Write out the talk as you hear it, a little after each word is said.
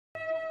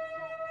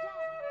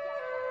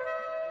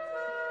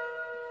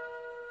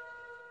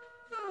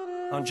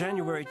On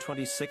January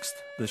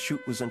 26th, the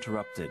shoot was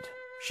interrupted.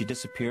 She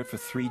disappeared for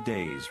 3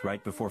 days,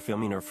 right before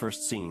filming her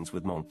first scenes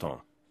with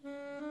Monroe.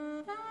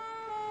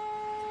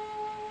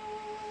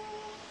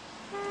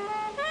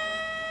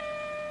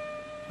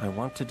 I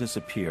want to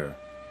disappear.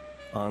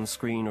 On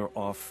screen or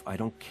off, I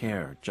don't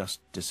care. Just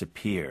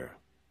disappear,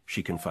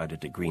 she confided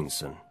to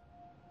Greenson.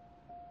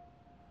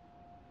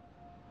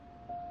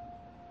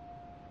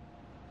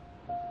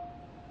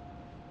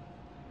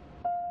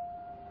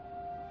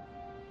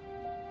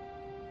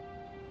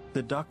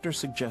 The doctor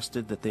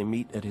suggested that they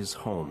meet at his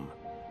home,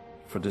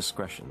 for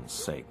discretion's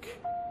sake.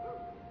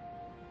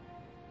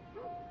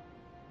 Do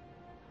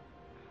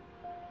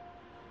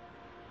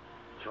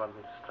you want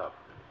me to stop?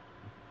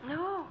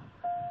 No.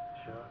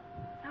 Sure?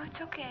 No, it's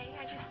okay.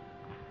 I just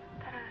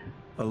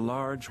A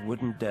large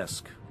wooden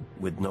desk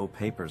with no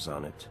papers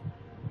on it.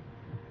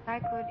 I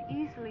could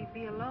easily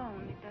be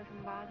alone. It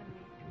doesn't bother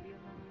me to be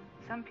alone.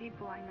 Some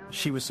people I know...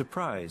 She was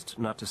surprised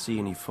not to see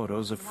any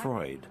photos of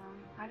Freud.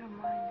 I don't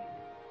mind it.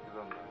 You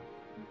don't mind?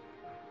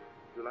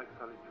 You like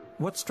solitude?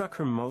 What struck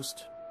her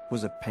most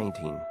was a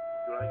painting.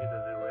 You like it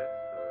as a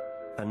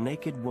rest? A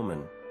naked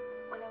woman,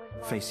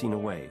 facing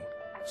away,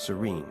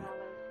 serene.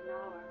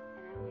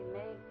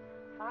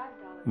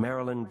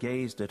 Marilyn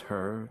gazed at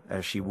her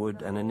as she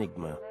would an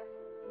enigma.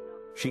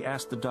 She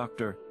asked the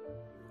doctor,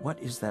 "What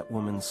is that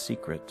woman's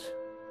secret?"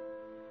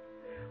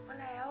 Well,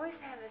 I always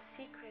have a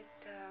secret...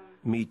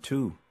 Me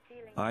too.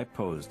 I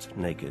posed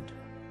naked.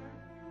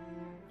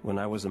 When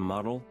I was a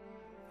model,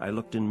 I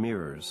looked in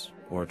mirrors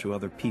or to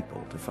other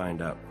people to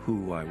find out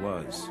who I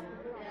was.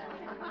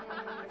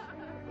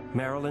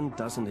 Marilyn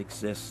doesn't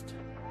exist.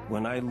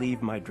 When I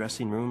leave my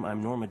dressing room,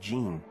 I'm Norma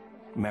Jean.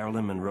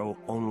 Marilyn Monroe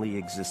only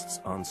exists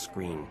on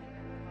screen.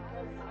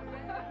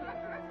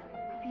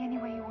 Be any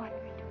way you want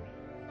me to be.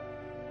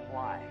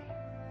 Why?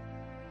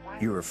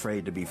 You're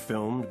afraid to be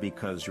filmed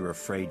because you're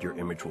afraid your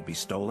image will be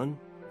stolen?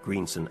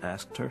 Greenson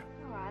asked her.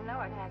 Oh, I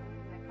know it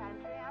happens in the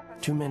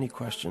country. Too many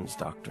questions,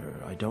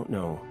 doctor. I don't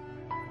know.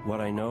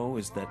 What I know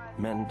is that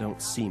men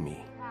don't see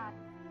me.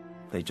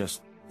 They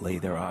just lay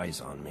their eyes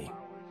on me.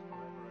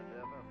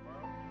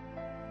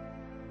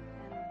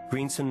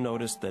 Greenson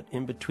noticed that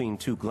in between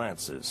two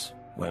glances,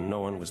 when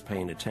no one was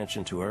paying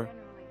attention to her,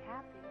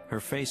 her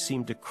face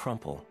seemed to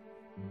crumple,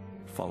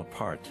 fall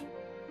apart,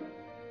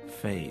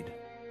 fade.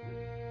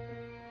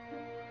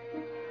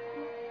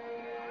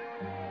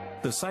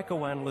 The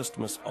psychoanalyst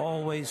must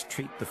always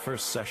treat the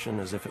first session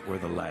as if it were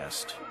the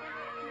last.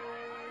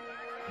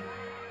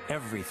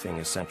 Everything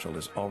essential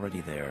is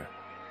already there,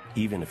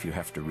 even if you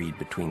have to read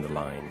between the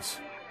lines.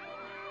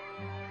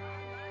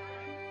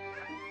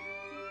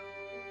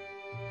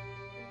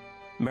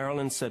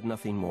 Marilyn said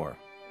nothing more.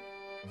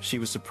 She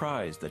was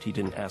surprised that he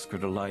didn't ask her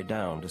to lie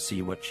down to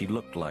see what she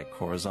looked like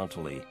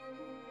horizontally.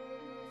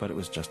 But it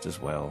was just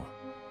as well.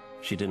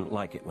 She didn't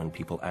like it when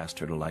people asked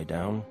her to lie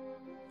down.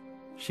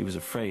 She was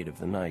afraid of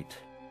the night,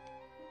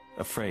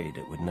 afraid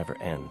it would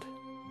never end.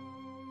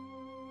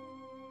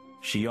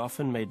 She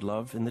often made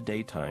love in the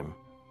daytime,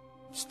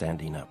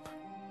 standing up.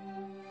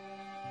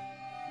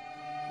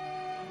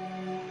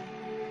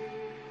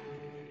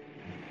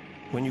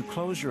 When you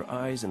close your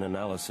eyes in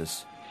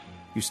analysis,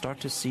 you start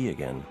to see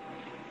again.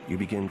 You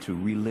begin to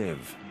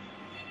relive.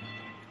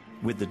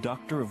 With the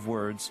doctor of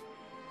words,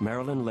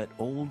 Marilyn let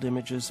old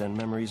images and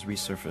memories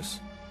resurface,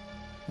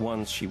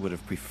 ones she would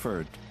have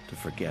preferred to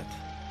forget.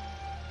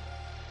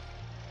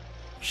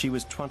 She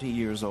was 20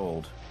 years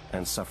old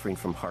and suffering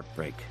from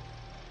heartbreak.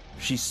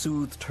 She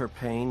soothed her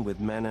pain with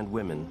men and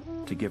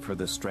women to give her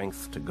the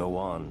strength to go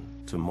on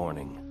to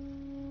mourning.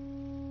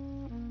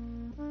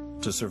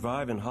 To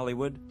survive in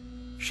Hollywood,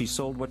 she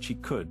sold what she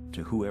could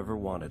to whoever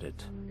wanted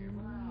it.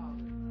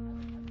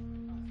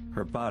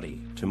 Her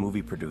body to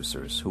movie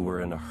producers who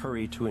were in a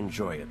hurry to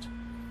enjoy it,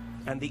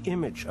 and the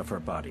image of her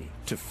body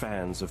to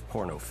fans of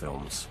porno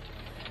films.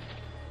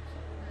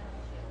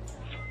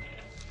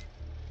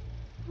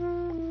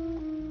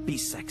 Be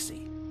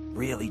sexy,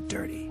 really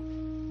dirty.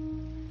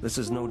 This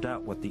is no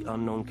doubt what the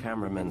unknown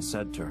cameramen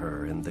said to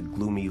her in the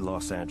gloomy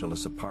Los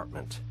Angeles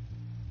apartment.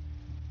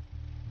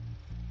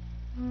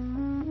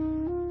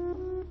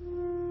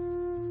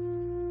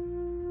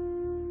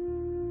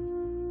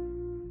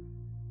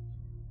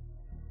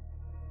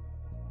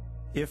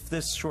 If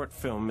this short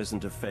film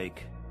isn't a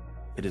fake,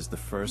 it is the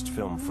first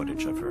film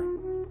footage of her.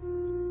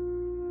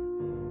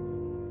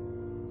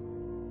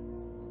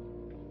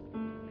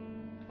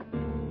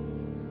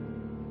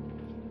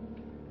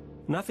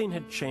 Nothing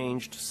had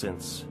changed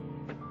since.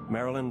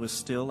 Marilyn was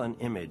still an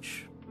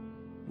image,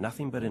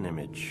 nothing but an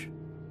image.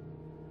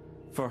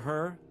 For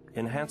her,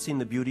 enhancing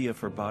the beauty of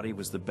her body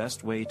was the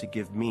best way to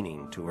give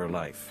meaning to her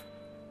life.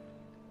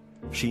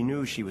 She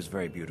knew she was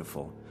very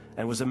beautiful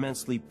and was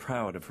immensely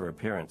proud of her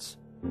appearance.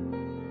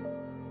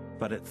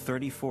 But at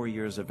 34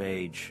 years of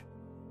age,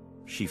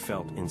 she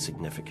felt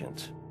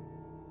insignificant.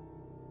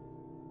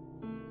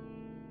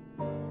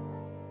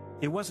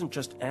 It wasn't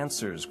just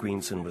answers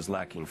Greenson was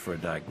lacking for a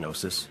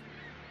diagnosis,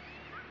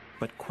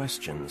 but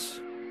questions.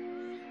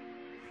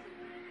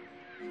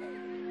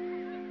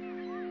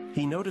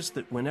 He noticed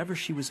that whenever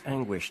she was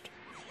anguished,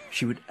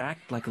 she would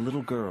act like a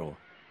little girl,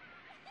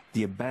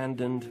 the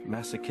abandoned,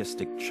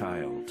 masochistic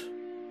child.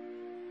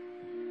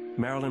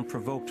 Marilyn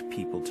provoked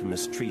people to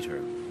mistreat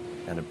her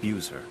and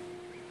abuse her.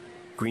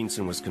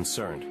 Greenson was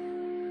concerned.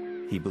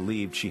 He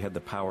believed she had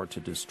the power to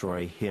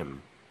destroy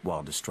him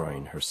while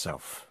destroying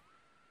herself.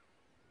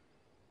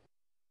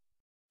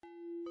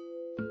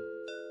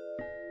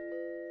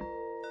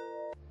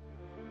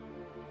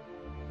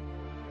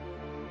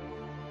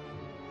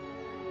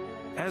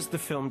 As the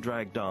film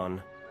dragged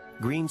on,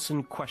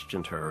 Greenson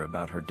questioned her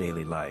about her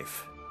daily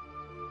life.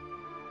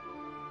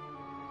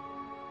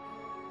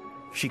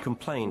 She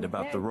complained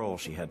about the role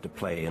she had to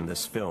play in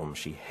this film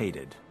she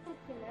hated.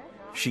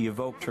 She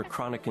evoked her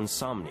chronic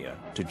insomnia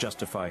to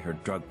justify her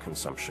drug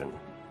consumption.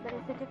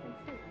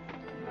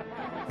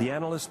 The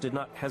analyst did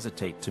not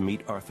hesitate to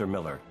meet Arthur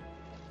Miller.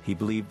 He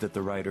believed that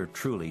the writer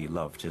truly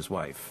loved his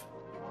wife.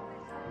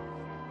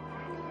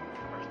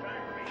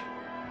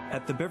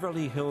 At the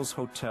Beverly Hills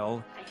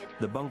Hotel,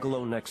 the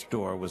bungalow next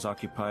door was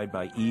occupied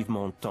by Yves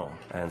Montand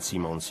and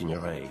Simone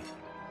Signoret.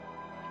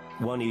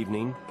 One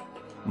evening,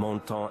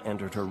 Montand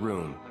entered her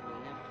room,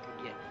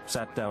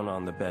 sat down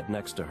on the bed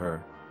next to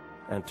her,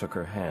 and took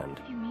her hand.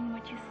 You mean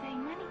what you say,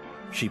 money?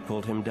 She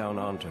pulled him down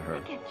onto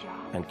her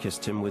and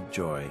kissed him with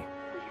joy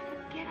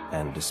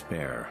and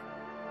despair.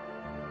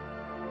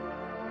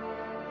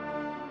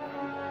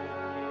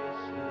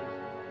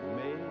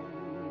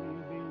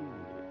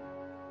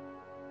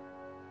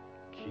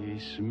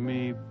 Kiss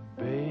me,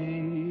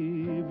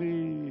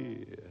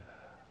 baby.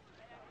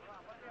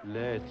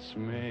 Let's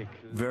make...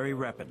 Very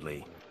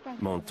rapidly,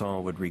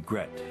 Montand would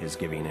regret his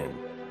giving in.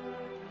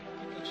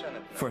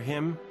 For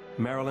him,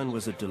 Marilyn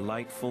was a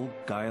delightful,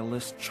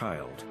 guileless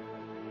child,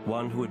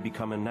 one who had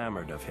become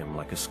enamored of him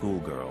like a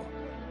schoolgirl.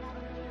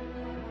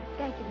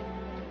 Thank you.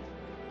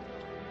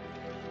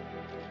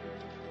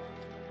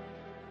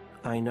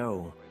 I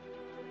know.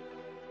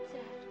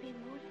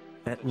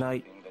 At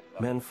night,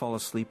 men fall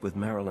asleep with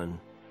Marilyn,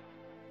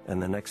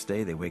 and the next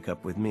day they wake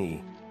up with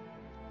me.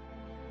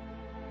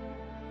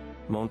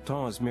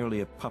 Montand is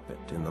merely a puppet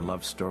in the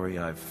love story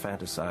I've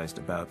fantasized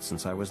about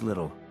since I was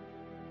little.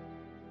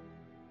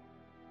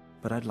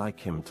 But I'd like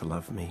him to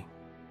love me.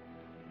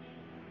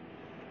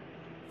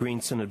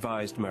 Greenson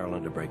advised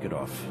Marilyn to break it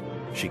off.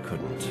 She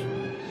couldn't.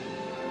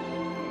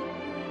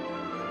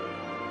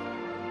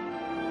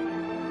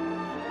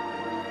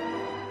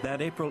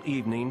 That April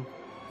evening,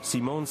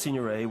 Simone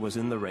Signoret was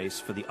in the race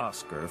for the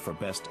Oscar for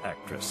Best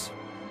Actress.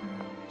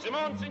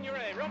 Simone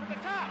Signoret, right at the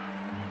top!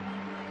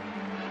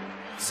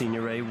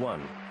 Signoret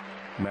won.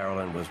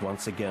 Marilyn was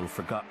once again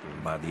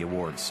forgotten by the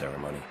awards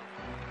ceremony.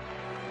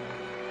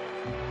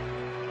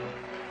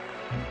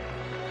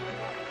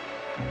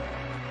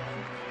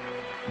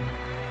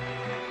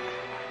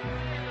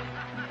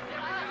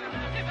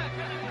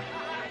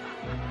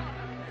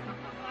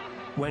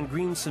 When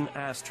Greenson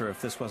asked her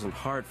if this wasn't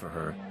hard for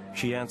her,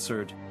 she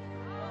answered,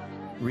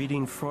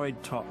 "Reading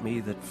Freud taught me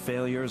that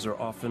failures are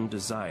often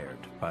desired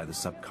by the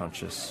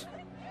subconscious."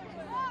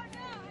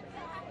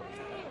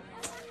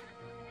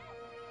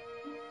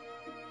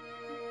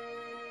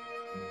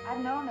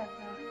 I've known of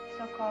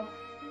so-called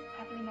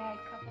happily married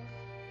couples.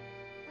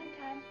 One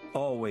time.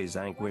 Always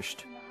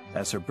anguished,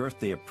 as her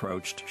birthday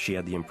approached, she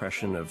had the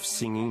impression of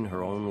singing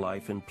her own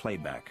life in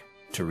playback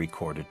to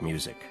recorded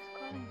music.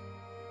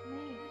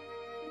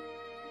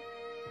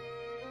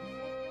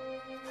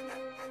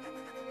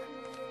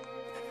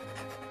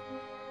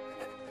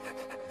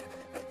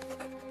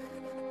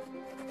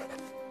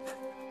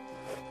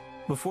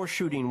 Before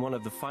shooting one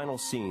of the final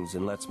scenes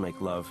in Let's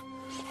Make Love,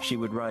 she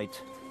would write,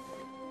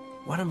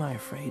 "What am I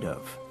afraid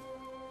of?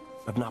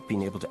 Of not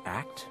being able to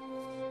act?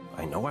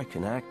 I know I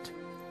can act.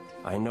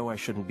 I know I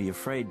shouldn't be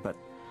afraid, but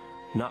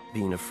not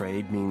being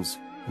afraid means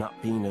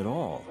not being at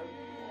all."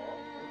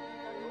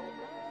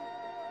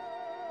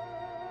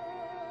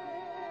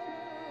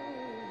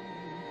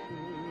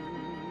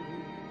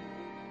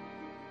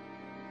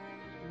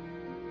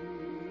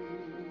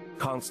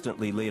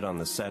 Constantly late on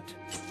the set,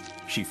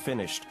 she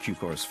finished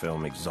Cukor's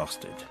film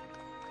exhausted.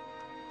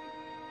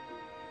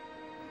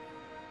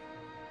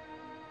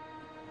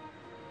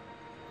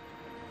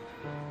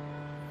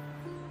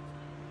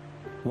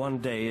 One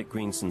day at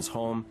Greenson's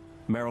home,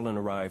 Marilyn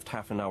arrived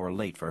half an hour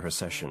late for her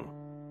session.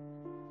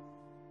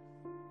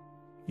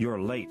 "You're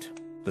late,"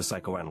 the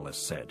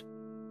psychoanalyst said.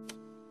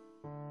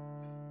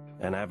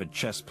 An avid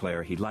chess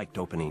player, he liked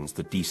openings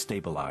that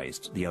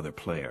destabilized the other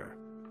player.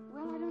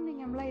 Well, I don't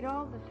think I'm late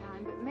all the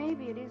time, but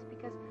maybe it is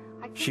because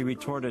I can't. She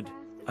retorted,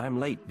 "I'm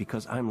late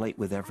because I'm late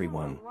with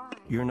everyone.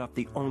 You're not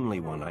the only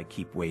one I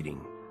keep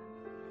waiting."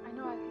 I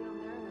know I feel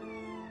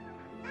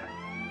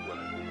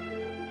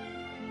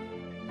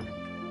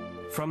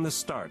nervous. From the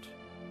start,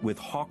 with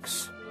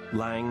Hawks,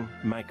 Lang,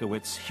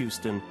 Mankiewicz,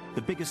 Houston,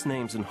 the biggest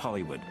names in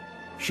Hollywood,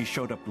 she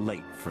showed up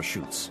late for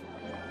shoots.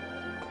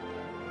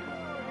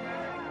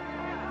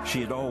 She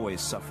had always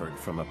suffered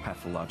from a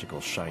pathological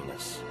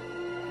shyness.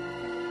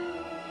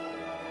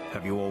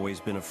 "Have you always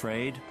been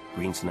afraid?"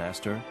 Greenson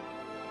asked her.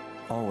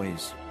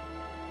 "Always.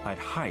 I'd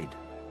hide.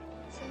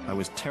 I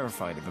was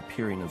terrified of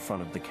appearing in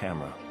front of the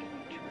camera.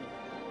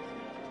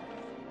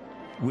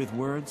 With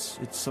words,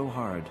 it's so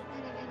hard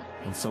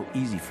and so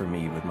easy for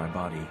me with my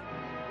body.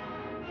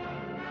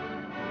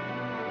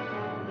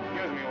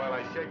 Excuse me while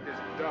I shake this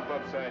dump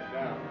upside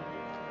down.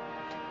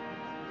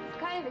 It's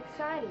kind of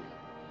exciting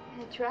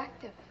and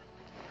attractive.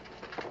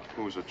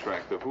 Who's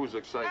attractive? Who's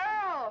exciting?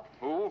 Earl!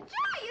 Who?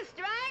 Joe, you're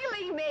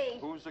strangling me!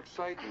 Who's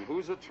exciting?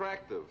 Who's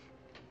attractive?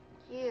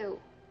 You.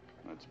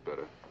 That's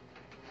better.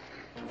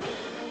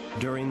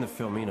 During the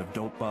filming of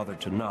Don't Bother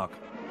to Knock,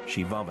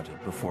 she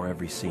vomited before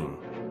every scene.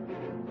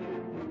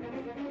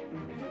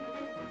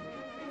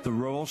 The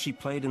role she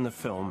played in the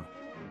film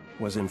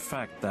was in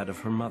fact that of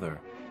her mother,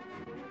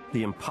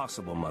 the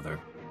impossible mother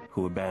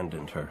who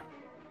abandoned her.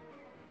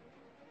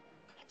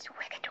 It's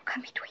wicked to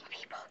come between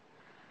people.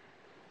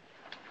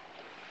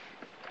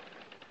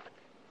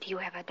 Do you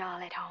have a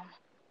doll at home?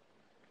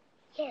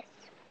 Yes,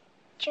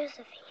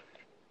 Josephine.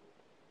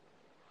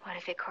 What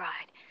if it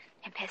cried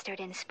and pestered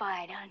and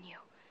spied on you?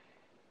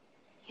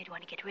 You'd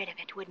want to get rid of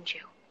it, wouldn't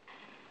you?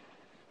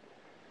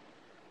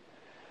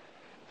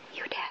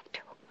 You'd have to.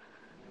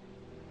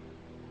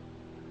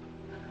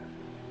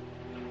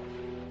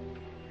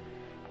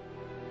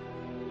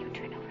 You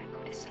turn over and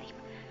go to sleep.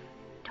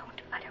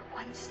 Don't utter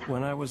one sound.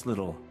 When I was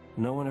little,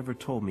 no one ever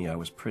told me I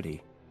was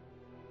pretty.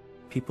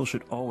 People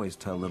should always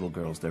tell little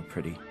girls they're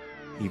pretty,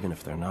 even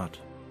if they're not.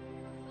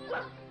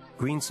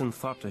 Greenson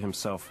thought to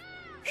himself,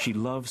 she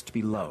loves to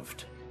be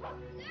loved.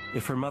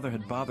 If her mother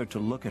had bothered to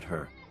look at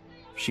her,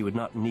 she would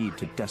not need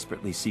to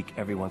desperately seek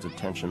everyone's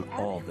attention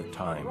all the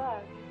time.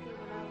 Well, you see,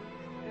 when I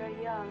was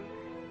very young,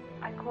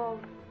 I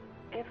called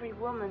every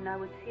woman I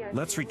would see.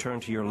 Let's return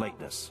to your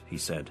lateness, he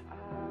said.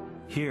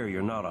 Here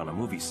you're not on a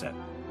movie set.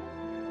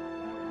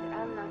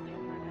 I'm not your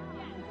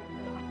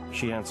mother.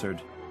 She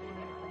answered,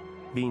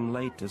 being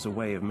late is a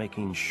way of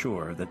making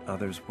sure that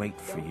others wait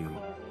for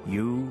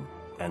you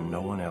and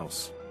no one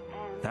else.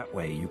 That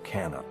way you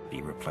cannot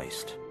be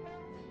replaced.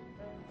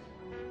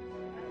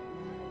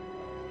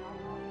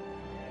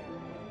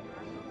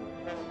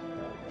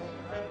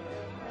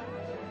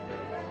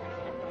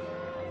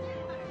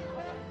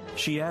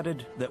 She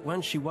added that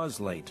when she was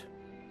late,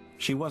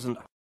 she wasn't.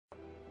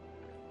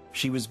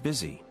 She was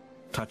busy,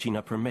 touching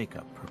up her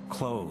makeup, her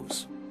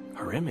clothes,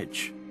 her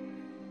image.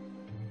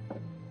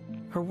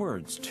 Her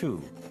words,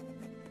 too.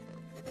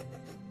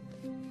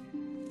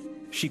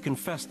 She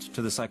confessed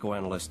to the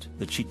psychoanalyst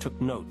that she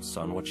took notes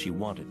on what she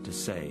wanted to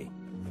say.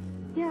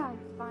 Yeah,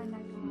 I find I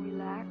can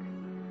relax.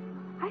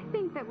 I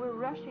think that we're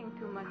rushing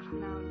too much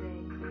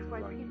nowadays. That's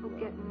why people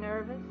get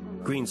nervous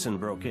and... Greenson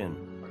broke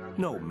in.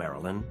 No,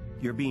 Marilyn,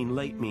 your being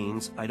late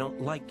means I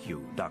don't like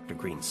you, Dr.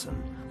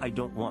 Greenson. I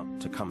don't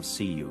want to come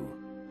see you.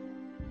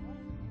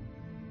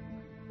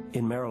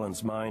 In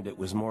Marilyn's mind, it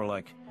was more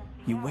like,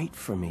 you wait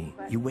for me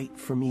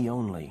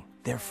only.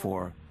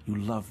 Therefore, you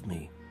love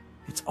me.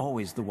 It's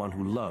always the one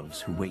who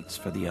loves who waits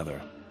for the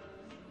other.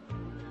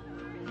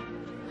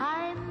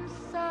 I'm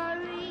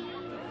sorry,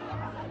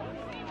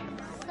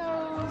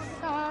 so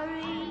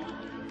sorry.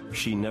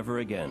 She never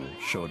again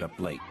showed up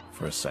late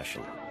for a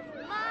session.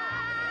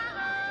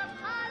 My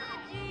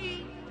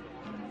apology.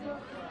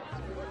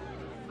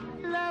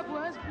 Love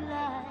was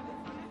blind,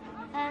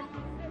 and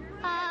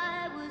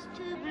I was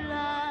too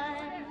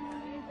blind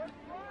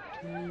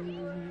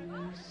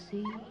to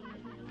see.